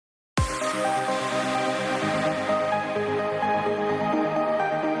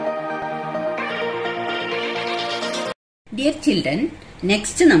Dear children,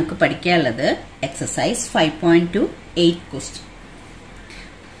 next നമുക്ക് പഠിക്കാനുള്ളത് exercise 5.2 8 question.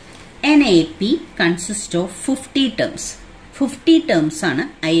 An AP consists of 50 terms. 50 terms ആണ്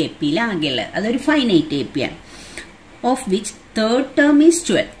IAP-ൽ ആകെയുള്ളത്. അതൊരു finite AP ആണ്. Of which third term is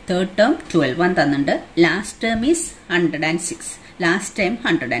 12. Third term 12 ആണ് തന്നിട്ടുണ്ട്. Last term is 106. Last term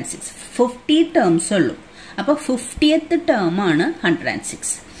 106. 50 terms ഉള്ളൂ. അപ്പോൾ 50th term ആണ്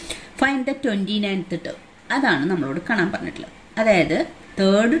 106. Find the 29th term. അതാണ് നമ്മളോട് കാണാൻ പറഞ്ഞിട്ടുള്ളത്. അതായത്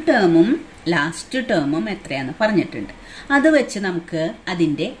തേർഡ് ടേമും ലാസ്റ്റ് ടേമും എത്രയാണെന്ന് പറഞ്ഞിട്ടുണ്ട്. അത് വെച്ച് നമുക്ക്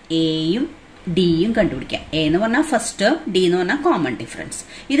അതിന്റെ എയും ഡിയും കണ്ടുപിടിക്കാം. എ എന്ന് പറഞ്ഞാൽ ഫസ്റ്റ് ടേം, ഡി എന്ന് പറഞ്ഞാൽ കോമൺ ഡിഫറൻസ്.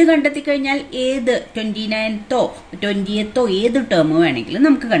 ഇത് കണ്ടെത്തി കഴിഞ്ഞാൽ ഏത് 29th-ഓ 20th-ഓ ഏത് ടേം വേണമെങ്കിലും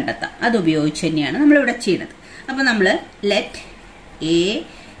നമുക്ക് കണ്ടെത്താം. അത് ഉപയോഗിച്ച് തന്നെയാണ് നമ്മളിവിടെ ചെയ്യുന്നത്. അപ്പൊ നമ്മൾ let A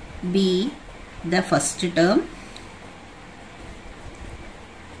B the first term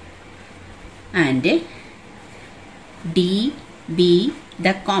and D, B,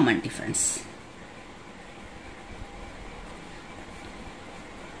 the common difference.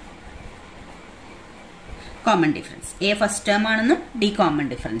 Common difference. A first term ആണെന്നും D common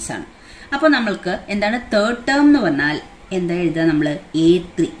difference ആണ്. അപ്പോൾ നമ്മൾക്ക് എന്താണ് തേർഡ് ടേം എന്ന് പറഞ്ഞാൽ എന്താ എഴുതുക നമ്മൾ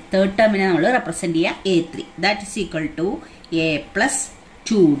A3. തേർഡ് ടേമിനെ നമ്മൾ റെപ്രസെന്റ് ചെയ്യുക A3. That is equal to A plus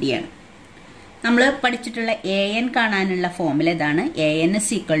 2D ആണ്. നമ്മൾ പഠിച്ചിട്ടുള്ള AN കാണാനുള്ള ഫോർമുല ഇതാണ്. AN is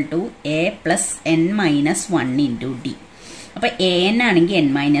equal to A plus N minus 1 into D. അപ്പൊ AN ആണെങ്കിൽ N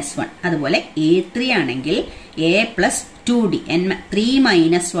minus 1. അതുപോലെ A3 ആണെങ്കിൽ A plus 2D. 3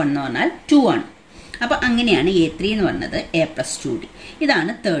 minus 1 എന്ന് പറഞ്ഞാൽ 2 ആണ്. അപ്പൊ അങ്ങനെയാണ് A3 എന്ന് പറഞ്ഞത് A plus 2D.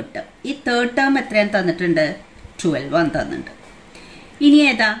 ഇതാണ് തേർഡ് ടേം. ഈ തേർഡ് ടേം എത്രയാണ് തന്നിട്ടുണ്ട്? 12 ആണ് തന്നിട്ടുണ്ട്. ഇനി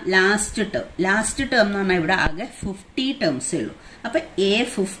ഏതാ ലാസ്റ്റ് ടേം? ലാസ്റ്റ് ടേം എന്ന് പറഞ്ഞാൽ ഇവിടെ ആകെ 50 ടേംസേ ഉള്ളൂ. അപ്പൊ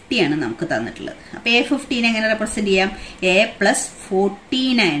A50 ആണ് നമുക്ക് തന്നിട്ടുള്ളത്. അപ്പൊ A50 എങ്ങനെ റെപ്രസെന്റ് ചെയ്യാം? A plus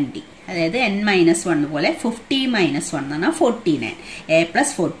 49D. അതായത് N മൈനസ് 1 പോലെ 50 മൈനസ് 1 എന്ന് പറഞ്ഞാൽ 49. A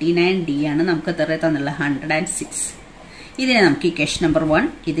പ്ലസ് 49D ആണ് നമുക്ക് എത്ര തന്നിട്ടുള്ളത്? 106. ഇതിനെ നമുക്ക് ഇക്വേഷൻ നമ്പർ 1,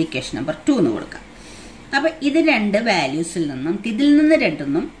 ഇത് ഇക്വേഷൻ നമ്പർ 2 എന്ന് കൊടുക്കാം. അപ്പൊ ഇത് രണ്ട് വാല്യൂസിൽ നിന്നും ഇതിൽ നിന്ന്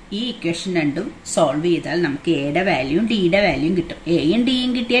രണ്ടെന്നും ഈ ഇക്വേഷൻ രണ്ടും സോൾവ് ചെയ്താൽ നമുക്ക് എയുടെ വാല്യൂയും ഡിയുടെ വാല്യൂയും കിട്ടും. എയും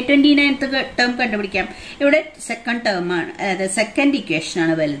ഡിയും കിട്ടിയ 29th ടേം കണ്ടുപിടിക്കാം. ഇവിടെ സെക്കൻഡ് ടേം ആണ്, അതായത് സെക്കൻഡ് ഇക്വേഷൻ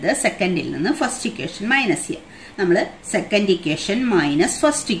ആണ് വലുത്. സെക്കൻഡിൽ നിന്ന് ഫസ്റ്റ് ഇക്വേഷൻ മൈനസ് ചെയ്യാം. നമ്മൾ second equation minus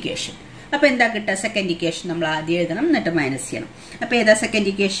first equation. അപ്പൊ എന്താ കിട്ടുക? സെക്കൻഡ് ഇക്വേഷൻ നമ്മൾ ആദ്യം എഴുതണം, എന്നിട്ട് മൈനസ് ചെയ്യണം. അപ്പൊ ഏതാ second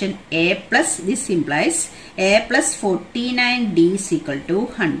equation? A plus this implies A plus 49D is equal to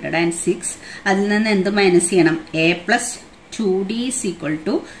 106. അതിൽ നിന്ന് എന്ത് മൈനസ് ചെയ്യണം? A plus 2D is equal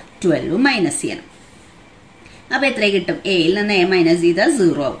to 12 minus ചെയ്യണം. അപ്പൊ എത്ര കിട്ടും? എയിൽ നിന്ന് എ മൈനസ് ചെയ്താൽ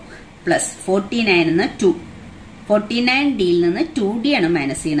 0 ആവും. പ്ലസ് 49 നിന്ന് 2. 49Dയിൽ നിന്ന് 2D ആണ്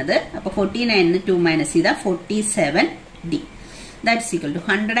മൈനസ് ചെയ്യുന്നത്. അപ്പൊ 49 നിന്ന് 2 മൈനസ് ചെയ്താൽ 47D. That's equal to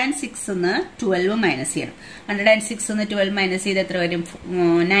 106 എന്ന് 12 മൈനസ് ചെയ്യണം. 106 എന്ന് 12 മൈനസ് ചെയ്ത് എത്ര വരും?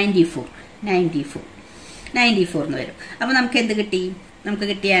 94 എന്ന് വരും. അപ്പൊ നമുക്ക് എന്ത് കിട്ടി? നമുക്ക്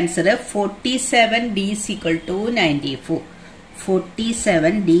കിട്ടിയ answer 47D is equal to 94.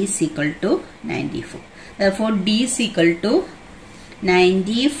 47D is equal to 94. Therefore D is equal to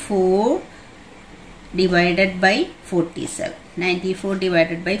 94 divided by 47. 94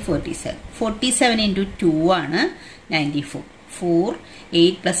 divided by 47. 47 into 2 ആണ് 94. 4,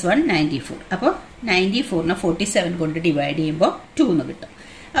 8 plus 1, 94. അപ്പോൾ 94നെ 47 കൊണ്ട് ഡിവൈഡ് ചെയ്യുമ്പോൾ 2 എന്ന് കിട്ടും.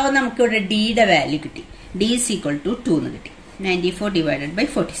 അപ്പോൾ നമുക്കിവിടെ ഡിയുടെ വാല്യൂ കിട്ടി. D is equal to 2 എന്ന് കിട്ടി. 94 divided by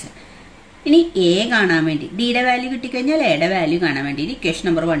 47. ഇനി എ കാണാൻ വേണ്ടി ഡിയുടെ വാല്യൂ കിട്ടിക്കഴിഞ്ഞാൽ എയുടെ വാല്യൂ കാണാൻ വേണ്ടി ഇക്വേഷൻ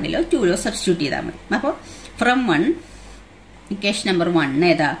നമ്പർ 1-ലോ 2-ലോ സബ്സ്റ്റിറ്റ്യൂട്ട് ചെയ്താൽ മതി. അപ്പോൾ ഫ്രം 1 ഇക്വേഷൻ നമ്പർ 1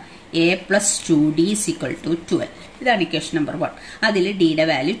 ഏതാ? A plus 2D is equal to 12. ഇതാണ് ഇക്വേഷൻ നമ്പർ 1. അതിൽ ഡിയുടെ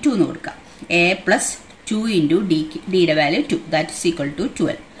വാല്യൂ 2 എന്ന് കൊടുക്കാം. A plus 2 into ഡിയുടെ value 2. That is equal to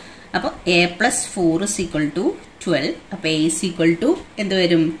 12. അപ്പോൾ A plus 4 is equal to 12. അപ്പോൾ എ ഇസ് ഈക്വൽ ടു എന്ത്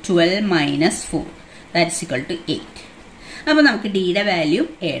വരും? 12 minus 4. That is equal to 8. അപ്പോൾ നമുക്ക് ഡിയുടെ വാല്യൂ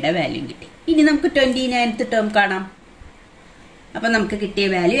എയുടെ വാല്യൂ കിട്ടി. ഇനി നമുക്ക് 29th ടേം കാണാം. അപ്പൊ നമുക്ക് കിട്ടിയ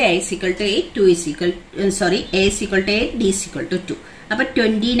value A is equal to 8, A is equal to 8, D is equal to 2. അപ്പൊ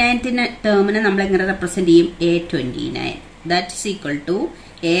 29th ടേമിനെ നമ്മൾ എങ്ങനെ റെപ്രസെന്റ് ചെയ്യും? A29. That is equal to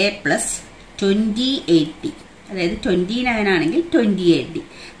A plus 28D. അതായത് 29 ആണെങ്കിൽ 28D.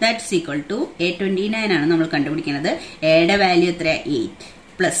 That is equal to A29 ആണ് നമ്മൾ കണ്ടുപിടിക്കുന്നത്. എയുടെ വാല്യൂ എത്ര? 8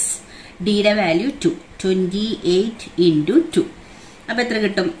 പ്ലസ് ഡിയുടെ വാല്യൂ 2. 28 into 2. അപ്പൊ എത്ര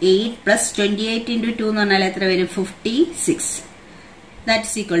കിട്ടും? 8 പ്ലസ് 28 into 2 എന്ന് പറഞ്ഞാൽ എത്ര വരും? 56. ദാറ്റ്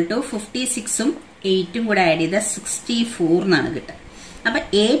ഇസ് ഈക്വൽ ടു 56ഉം 8ഉം കൂടെ ആഡ് ചെയ്ത 64 എന്നാണ് കിട്ടുക. അപ്പൊ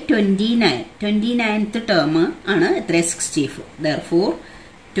A29th ടേം ആണ് എത്ര? 64. Therefore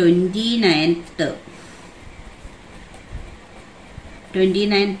 29th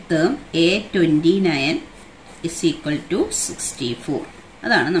term A29 is equal to 64.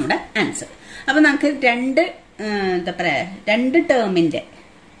 അതാണ് നമ്മുടെ ആൻസർ. അപ്പോൾ നമുക്ക് രണ്ട് ടേമിന്റെ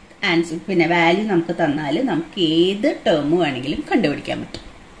ആൻസർ പിന്നെ വാല്യൂ നമുക്ക് തന്നാൽ നമുക്ക് ഏത് ടേം വേണമെങ്കിലും കണ്ടുപിടിക്കാൻ പറ്റും.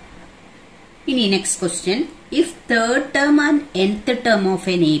 ഇനി next question, if third term and nth term of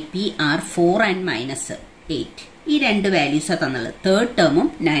N AP R 4 and -8. ഈ രണ്ട് വാല്യൂസാണ് തന്നുള്ളത്, third ടേമും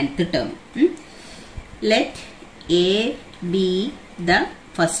 9th ടേമും. Let A be the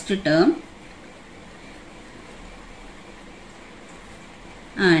first term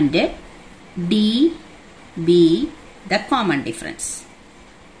and D be the common difference.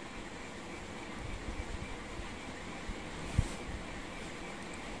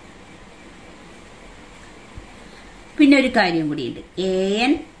 പിന്നെ ഒരു കാര്യം കൂടിയുണ്ട്,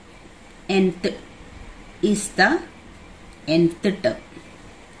 an nth is the nth term.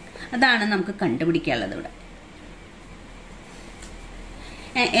 അതാണ് നമുക്ക് കണ്ടുപിടിക്കാനുള്ളത്. ഇവിടെ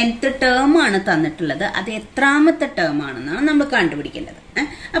nth term ആണ് തന്നിട്ടുള്ളത്, അത് എത്രാമത്തെ ടേം ആണെന്നാണ് നമ്മൾ കണ്ടുപിടിക്കേണ്ടത്.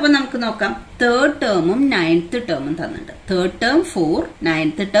 അപ്പൊ നമുക്ക് നോക്കാം, തേർഡ് ടേമും 9th ടേമും തന്നിട്ടുണ്ട്. Third term 4,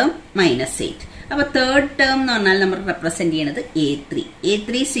 9th term -8. അപ്പൊ തേർഡ് ടേം എന്ന് പറഞ്ഞാൽ നമ്മൾ റെപ്രസെന്റ് ചെയ്യുന്നത് A3.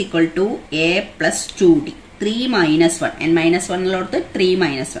 A3 is equal to A plus 2D. 3 minus 1, n minus 1 ഉള്ളടത്ത് 3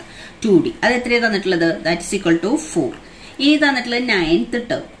 minus 1, 2D. അത് എത്രയാണ് തന്നിട്ടുള്ളത്? That is equal to 4. ഇനി തന്നിട്ടുള്ളത് 9th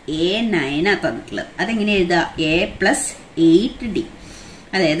ടേം A9 ആണ് തന്നിട്ടുള്ളത്. അതെങ്ങനെ എഴുതുക? A plus 8D.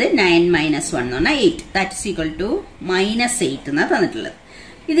 അതായത് 9 minus 1 എന്ന് പറഞ്ഞാൽ 8. ദാറ്റ് ഇസ് ഈക്വൽ ടു -8 എന്നാണ് തന്നിട്ടുള്ളത്.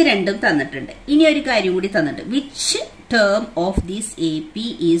 ഇത് രണ്ടും തന്നിട്ടുണ്ട്. ഇനി ഒരു കാര്യം കൂടി തന്നിട്ടുണ്ട്, which term of this AP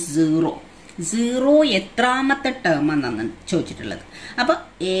is 0. 0 എത്രാമത്തെ ടേം ആണെന്നാണ് ചോദിച്ചിട്ടുള്ളത്. അപ്പൊ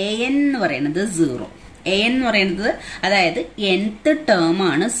AN എന്ന് പറയുന്നത് 0. AN എന്ന് പറയുന്നത് അതായത് nth ടേം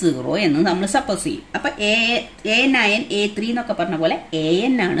ആണ് 0 എന്ന് നമ്മൾ സപ്പോസ് ചെയ്യും. അപ്പൊ A9 A3 എന്നൊക്കെ പറഞ്ഞ പോലെ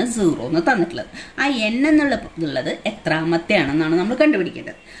AN ആണ് 0 എന്ന് തന്നിട്ടുള്ളത്. ആ n എന്നുള്ളത് എത്രാമത്തെ ആണെന്നാണ് നമ്മൾ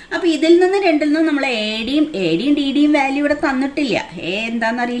കണ്ടുപിടിക്കേണ്ടത്. അപ്പൊ ഇതിൽ നിന്ന് രണ്ടിൽ നിന്നും നമ്മൾ ADയും DDയും വാല്യൂ ഇവിടെ തന്നിട്ടില്ല. A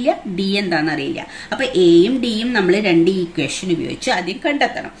എന്താണെന്നറിയില്ല, D എന്താണെന്നറിയില്ല. അപ്പൊ Aയും Dയും നമ്മൾ രണ്ട് ഈക്വേഷൻ ഉപയോഗിച്ച് ആദ്യം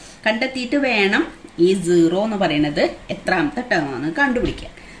കണ്ടെത്തണം. കണ്ടെത്തിയിട്ട് വേണം ഈ 0 എന്ന് പറയുന്നത് എത്രാമത്തെ ടേം ആണെന്ന്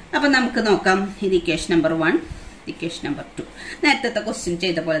കണ്ടുപിടിക്കാൻ. അപ്പൊ നമുക്ക് നോക്കാം, ഇത് ഇക്വേഷൻ നമ്പർ 1, ഇക്വേഷൻ നമ്പർ 2. നേരത്തെ ക്വസ്റ്റ്യൻ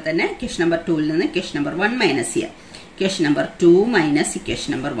ചെയ്ത പോലെ തന്നെ ഇക്വേഷൻ നമ്പർ 2ൽ നിന്ന് ഇക്വേഷൻ നമ്പർ 1 മൈനസ് ചെയ്യാം. Equation number 2 minus equation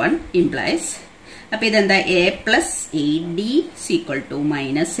number 1 implies, അപ്പൊ ഇതെന്താ, A plus 8D is equal to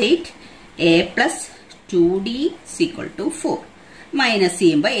 -8, A plus 2D is equal to 4. Minus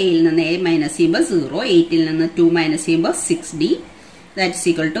ചെയ്യുമ്പോൾ എയിൽ നിന്ന് A മൈനസ് ചെയ്യുമ്പോൾ 0, 8ൽ നിന്ന് 2 മൈനസ് ചെയ്യുമ്പോൾ 6D, that is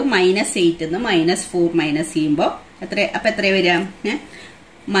equal to -8 നിന്ന് -4 മൈനസ് ചെയ്യുമ്പോൾ അപ്പൊ എത്ര വരാം?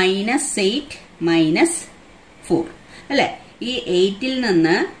 -8 -4 അല്ലെ? ഈ 8ൽ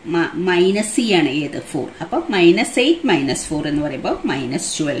നിന്ന് മൈനസ് ചെയ്യാണ് ഏത്? 4. അപ്പൊ -8 -4 എന്ന് പറയുമ്പോൾ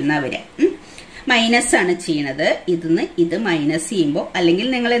 -12 എന്നാ വരാം. മൈനസ് ആണ് ചെയ്യണത്. ഇത് മൈനസ് ചെയ്യുമ്പോൾ, അല്ലെങ്കിൽ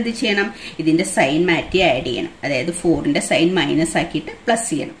നിങ്ങൾ എന്ത് ചെയ്യണം, ഇതിന്റെ സൈൻ മാറ്റി ആഡ് ചെയ്യണം. അതായത് 4ന്റെ സൈൻ മൈനസ് ആക്കിയിട്ട് പ്ലസ്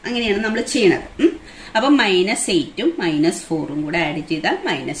ചെയ്യണം. അങ്ങനെയാണ് നമ്മൾ ചെയ്യണത്. അപ്പൊ -8ഉം -4ഉം കൂടെ ആഡ് ചെയ്താൽ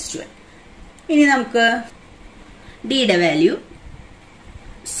 -12. ഇനി നമുക്ക് ഡിയുടെ value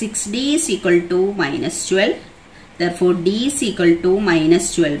 6D is equal to -12. Therefore, D is equal to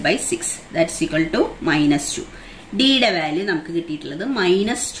 -12 by 6. That's equal to -2. ഡിയുടെ വാല്യൂ നമുക്ക് കിട്ടിയിട്ടുള്ളത്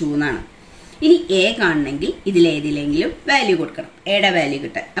 -2 എന്നാണ്. ഇനി A കാണണമെങ്കിൽ ഇതിലേതിലെങ്കിലും വാല്യൂ കൊടുക്കണം, എയുടെ വാല്യൂ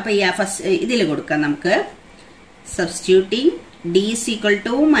കിട്ടാൻ. അപ്പൊ ഈ ഫസ്റ്റ് ഇതിൽ കൊടുക്കാം നമുക്ക്. Substituting D is equal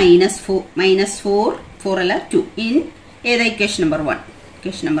to -4 അല്ല 2 ഇൻ ഏതാ? Equation number 1.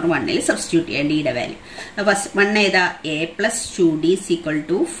 ഇക്വേഷൻ നമ്പർ 1ൽ സബ്സ്റ്റിറ്റ്യൂട്ട് ചെയ്യാം ഡിയുടെ വാല്യൂ. അപ്പൊ 1 ഏതാ? A plus 2D is equal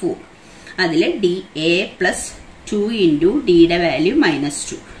to 4. അതിൽ A plus 2 into ഡിയുടെ വാല്യൂ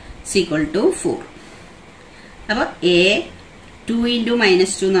 -2 is equal to 4. അപ്പൊ A 2 into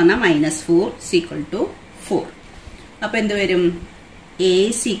 -2 എന്ന് പറഞ്ഞാൽ -4 is equal to 4. അപ്പൊ എന്ത് വരും? A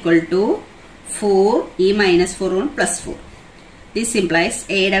is equal to 4, ഈ -4 +4. ദിസ് ഇംപ്ലൈസ്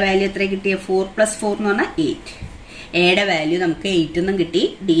എയുടെ വാല്യൂ എത്ര കിട്ടിയ? 4 + 4 എന്ന് പറഞ്ഞാൽ 8. എയുടെ വാല്യൂ നമുക്ക് 8 എന്നും കിട്ടി,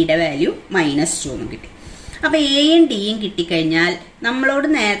 ഡിയുടെ വാല്യൂ -2 എന്നും കിട്ടി. അപ്പൊ എയും ഡിയും കിട്ടിക്കഴിഞ്ഞാൽ നമ്മളോട്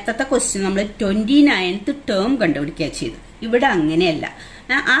നേരത്തെ ക്വസ്റ്റ്യൻ നമ്മൾ 29th ടേം കണ്ടുപിടിക്കുക ചെയ്തു. ഇവിടെ അങ്ങനെയല്ല,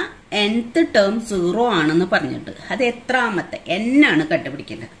 ആ nth ടേം 0 ആണെന്ന് പറഞ്ഞിട്ട് അത് എത്രാമത്തെ n ആണ്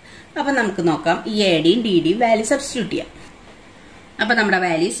കണ്ടുപിടിക്കേണ്ടത്. അപ്പൊ നമുക്ക് നോക്കാം, ഈ എയുടെയും ഡിയുടെയും വാല്യൂ സബ്സ്റ്റിറ്റ്യൂട്ട് ചെയ്യാം. അപ്പൊ നമ്മുടെ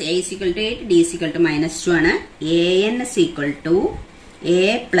values A is equal to 8, D is equal to -2 ആണ്. AN is equal to A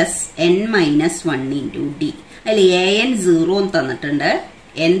plus n minus 1 into D. അതിൽ AN 0 എന്ന് തന്നിട്ടുണ്ട്,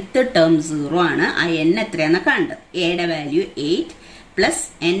 nth ടേം 0 ആണ്. ആ n എത്രയാണെന്ന് കാണേണ്ടത്. എയുടെ value 8 plus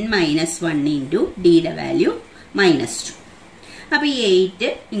n minus 1 into ഡിയുടെ വാല്യൂ -2. അപ്പൊ ഈ 8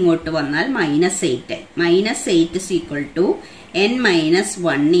 ഇങ്ങോട്ട് വന്നാൽ -8 ആയി. -8 is equal to n minus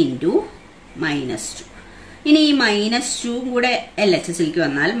 1 into -2. ഇനി ഈ -2 കൂടെ LHSലേക്ക്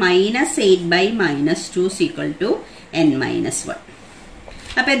വന്നാൽ -8/-2 = n-1.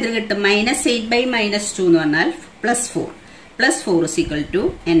 അപ്പൊ എന്ത് കിട്ടും? -8/-2 എന്ന് പറഞ്ഞാൽ +4 +4 =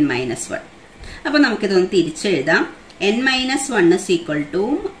 n-1. അപ്പൊ നമുക്കിതൊന്ന് തിരിച്ചെഴുതാം. n-1 =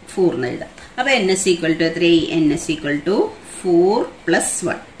 4 എന്ന് എഴുതാം. അപ്പൊ n = എത്രയായി? n = 4 +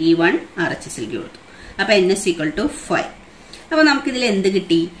 1. ഈ 1 RHSലേക്ക് കൊടുത്തു. അപ്പൊ n = 5. അപ്പൊ നമുക്കിതിൽ എന്ത്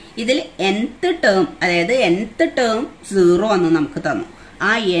കിട്ടി? ഇതിൽ nth ടേം, അതായത് nth ടേം 0 എന്ന് നമുക്ക് തന്നു. ആ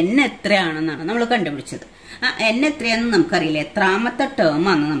n എത്രയാണെന്നാണ് നമ്മൾ കണ്ടുപിടിച്ചത്. ആ n എത്രയാണെന്ന് നമുക്കറിയില്ല, എത്രാമത്തെ ടേം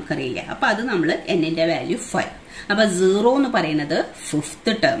ആണെന്ന് നമുക്കറിയില്ല. അപ്പൊ അത് നമ്മൾ n-ന്റെ വാല്യൂ 5. അപ്പൊ 0 എന്ന് പറയുന്നത് 5th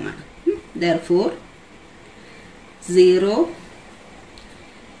ടേം ആണ്. Therefore 0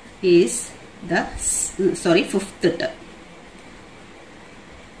 is the 5th term.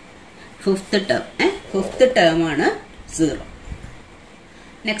 5th term ആണ് 0.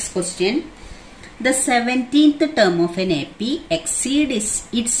 Next question. The 17th term of an AP exceeds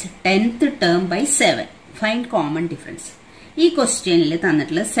its 10th term by 7. Find common difference. ഈ ക്വസ്റ്റ്യനിൽ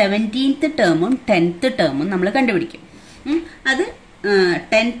തന്നിട്ടുള്ള 17th ടേമും 10th ടേമും നമ്മൾ കണ്ടുപിടിക്കും. അത്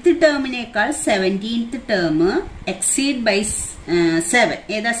 10th ടേമിനേക്കാൾ 17th term exceed by 7.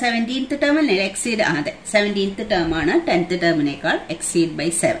 ഏതാ 17th term അല്ലേ? Exceed, അതെ, 17th ടേം ആണ് 10th ടേമിനേക്കാൾ എക്സീഡ് ബൈ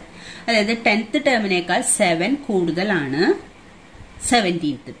 7. അതായത് 10th ടേമിനേക്കാൾ 7 കൂടുതലാണ്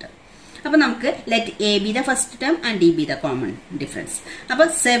 17th ടേം. അപ്പൊ നമുക്ക് let A B the first term and D B the common difference. അപ്പൊ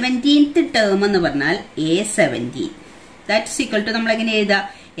 17th ടേം എന്ന് പറഞ്ഞാൽ A17. ദാറ്റ്സ് ഈക്വൽ ടു നമ്മൾ എങ്ങനെ എഴുതാ?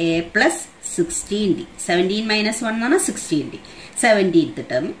 A + 16D. 17 - 1 എന്ന് പറഞ്ഞാൽ 16D. 17th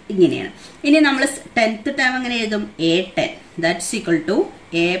ടേം ഇങ്ങനെയാണ്. ഇനി നമ്മൾ 10th ടേം എങ്ങനെ എഴുതും? A10. That's equal to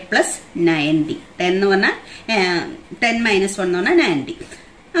A + 9D. 10 എന്ന് പറഞ്ഞാൽ 10 - 1 എന്ന് പറഞ്ഞാൽ 9D.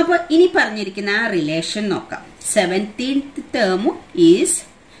 അപ്പൊ ഇനി പറഞ്ഞിരിക്കുന്ന ആ റിലേഷൻ നോക്കാം. 17th term is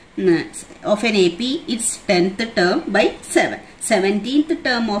of an AP its 10th term by 7. 17th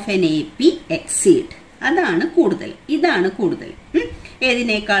term of an AP exceed. അതാണ് കൂടുതൽ, ഇതാണ് കൂടുതൽ.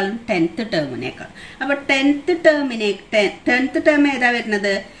 ഏതിനേക്കാളും 10th ടേമിനേക്കാൾ. അപ്പൊ 10th ടേം ഏതാ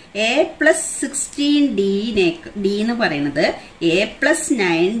വരുന്നത്? A + 16D എന്ന് പറയുന്നത് A +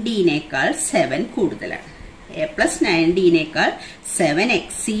 9D-നേക്കാൾ 7 കൂടുതലാണ്. A + 9D-നേക്കാൾ 7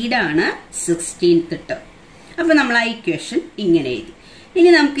 എക്സീഡ് ആണ് 16th ടേം. അപ്പൊ നമ്മൾ ആ ഇക്വേഷൻ ഇങ്ങനെ എഴുതി. ഇനി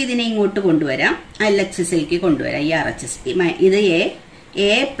നമുക്ക് ഇതിനെ ഇങ്ങോട്ട് കൊണ്ടുവരാം, LHSലേക്ക് കൊണ്ടുവരാം. ഈ RHS ഇത്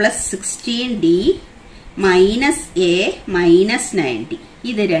A + 16D -A - 9D.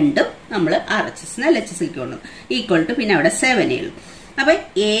 ഇത് രണ്ടും നമ്മൾ RHS LHSലേക്ക് കൊണ്ടുവന്നു. ഈക്വൽ ടു പിന്നെ അവിടെ 7 ഉള്ളൂ. അപ്പൊ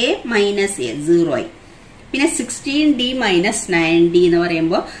A - A 0 ആയി. പിന്നെ 16D - 9D എന്ന്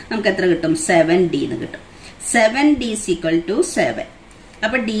പറയുമ്പോൾ നമുക്ക് എത്ര കിട്ടും? 7D എന്ന് കിട്ടും. 7D = 7.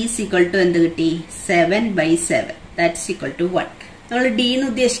 അപ്പൊ D = എന്ത് കിട്ടി? 7/7. That's equal to 1. നമ്മൾ D എന്ന്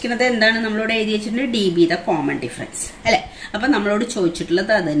ഉദ്ദേശിക്കുന്നത് എന്താണ്? നമ്മളോട് എഴുതി വെച്ചിട്ടുണ്ട് DB ദ കോമൺ ഡിഫറൻസ് അല്ലെ? അപ്പൊ നമ്മളോട്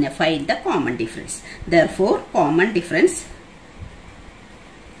ചോദിച്ചിട്ടുള്ളത് അത് തന്നെ, find the common difference. Therefore common difference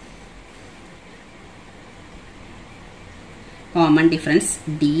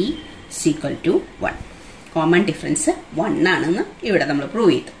D = 1. Common difference 1 ആണെന്ന് ഇവിടെ നമ്മൾ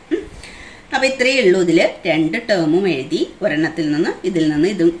പ്രൂവ് ചെയ്തു. അപ്പൊ ഇത്രയേ ഉള്ളൂ. ഇതില് 2 ടേമും എഴുതി, ഒരെണ്ണത്തിൽ നിന്ന്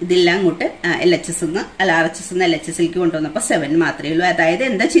ഇതെല്ലാം അങ്ങോട്ട് RHS നിന്ന് LHSലേക്ക് കൊണ്ടുവന്നപ്പോൾ 7 മാത്രമേ ഉള്ളൂ. അതായത്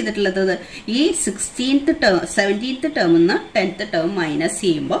എന്താ ചെയ്തിട്ടുള്ളത്? ഈ 17th ടേമിൽ നിന്ന് 10th ടേം മൈനസ്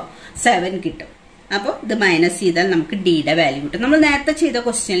ചെയ്യുമ്പോൾ 7 കിട്ടും. അപ്പോൾ ഇത് മൈനസ് ചെയ്താൽ നമുക്ക് ഡിയുടെ വാല്യൂ കിട്ടും. നമ്മൾ നേരത്തെ ചെയ്ത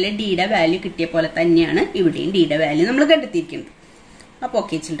ക്വസ്റ്റ്യനിൽ ഡിയുടെ വാല്യൂ കിട്ടിയ പോലെ തന്നെയാണ് ഇവിടെയും ഡിയുടെ വാല്യൂ നമ്മൾ കണ്ടെത്തിയിരിക്കുന്നത്. അപ്പോൾ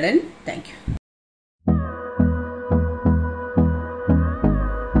ഓക്കെ ചിൽഡ്രൻ, താങ്ക് യു.